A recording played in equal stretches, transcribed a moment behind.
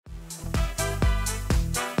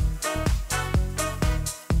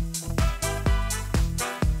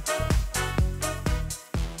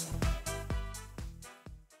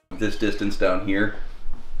this distance down here,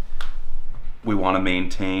 we want to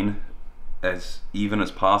maintain as even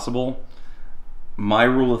as possible. My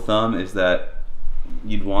rule of thumb is that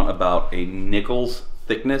you'd want about a nickel's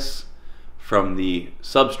thickness from the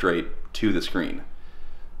substrate to the screen.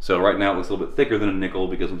 So right now it looks a little bit thicker than a nickel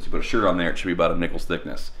because once you put a shirt on there, it should be about a nickel's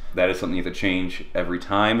thickness. That is something you have to change every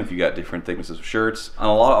time if you got different thicknesses of shirts. On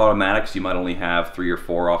a lot of automatics, you might only have 3 or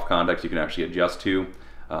 4 off contacts you can actually adjust to.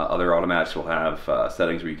 Other automatics will have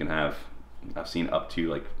settings where you can have, I've seen up to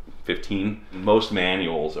like 15. Most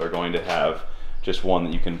manuals are going to have just one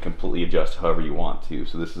that you can completely adjust however you want to.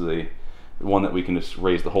 So this is a one that we can just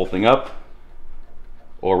raise the whole thing up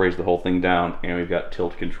or raise the whole thing down, and we've got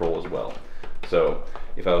tilt control as well. So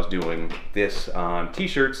if I was doing this on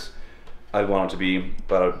t-shirts, I'd want it to be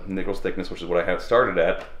about a nickel's thickness, which is what I had started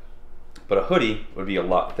at. But a hoodie would be a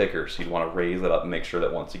lot thicker, so you'd want to raise that up and make sure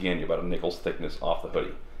that once again you're about a nickel's thickness off the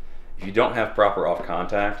hoodie. If you don't have proper off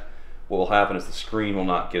contact, what will happen is the screen will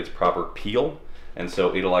not get its proper peel, and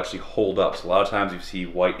so it'll actually hold up. So a lot of times you see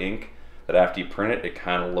white ink that after you print it, it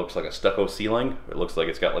kind of looks like a stucco ceiling. It looks like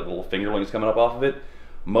it's got like little fingerlings coming up off of it.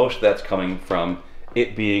 Most of that's coming from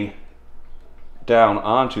it being down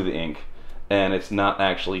onto the ink, and it's not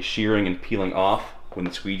actually shearing and peeling off. When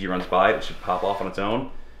the squeegee runs by it, it should pop off on its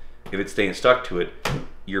own. If it's staying stuck to it,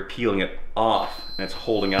 you're peeling it off and it's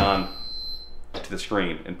holding on to the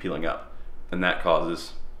screen and peeling up, and that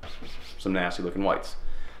causes some nasty looking whites.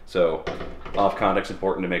 So off contact's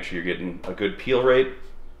important to make sure you're getting a good peel rate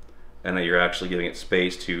and that you're actually giving it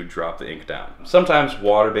space to drop the ink down. Sometimes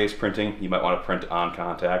water-based printing, you might want to print on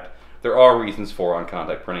contact. There are reasons for on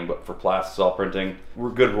contact printing, but for plastisol printing, a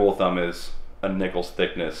good rule of thumb is a nickel's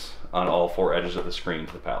thickness on all 4 edges of the screen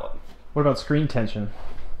to the palette. What about screen tension?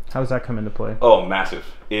 How does that come into play? Oh, massive.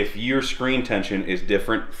 If your screen tension is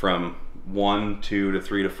different from 1, 2 to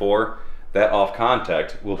 3 to 4, that off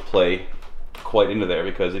contact will play quite into there,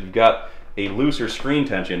 because if you've got a looser screen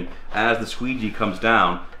tension, as the squeegee comes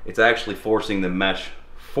down, it's actually forcing the mesh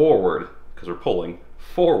forward, because we're pulling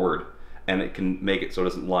forward, and it can make it so it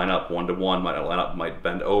doesn't line up 1 to 1, might not line up, might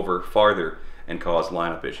bend over farther and cause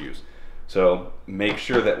lineup issues. So make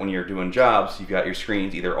sure that when you're doing jobs, you've got your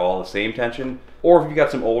screens either all the same tension, or if you've got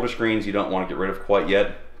some older screens you don't want to get rid of quite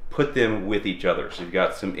yet, put them with each other. So you've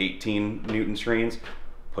got some 18 Newton screens,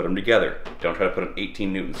 put them together. Don't try to put an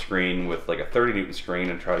 18 Newton screen with like a 30 Newton screen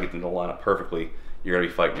and try to get them to line up perfectly. You're gonna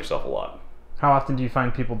be fighting yourself a lot. How often do you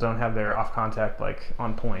find people don't have their off contact like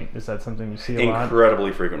on point? Is that something you see a lot?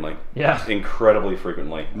 Incredibly frequently. Yeah. Incredibly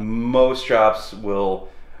frequently. Most shops will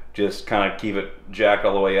just kind of keep it jacked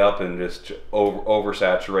all the way up and just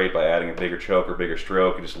oversaturate by adding a bigger choke or bigger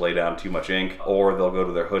stroke and just lay down too much ink. Or they'll go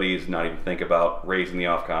to their hoodies and not even think about raising the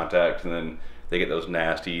off contact, and then they get those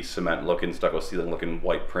nasty cement looking, stucco ceiling looking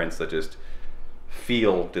white prints that just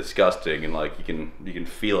feel disgusting, and like you can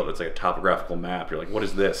feel it. It's like a topographical map. You're like, what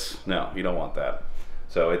is this? No, you don't want that.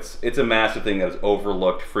 So it's a massive thing that is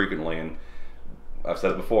overlooked frequently, and I've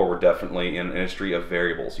said it before, we're definitely in an industry of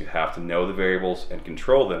variables. You have to know the variables and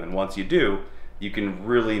control them, and once you do, you can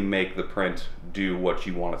really make the print do what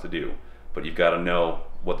you want it to do. But you've got to know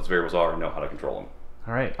what those variables are and know how to control them.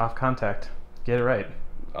 All right, off contact, get it right.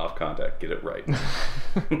 Off contact, get it right.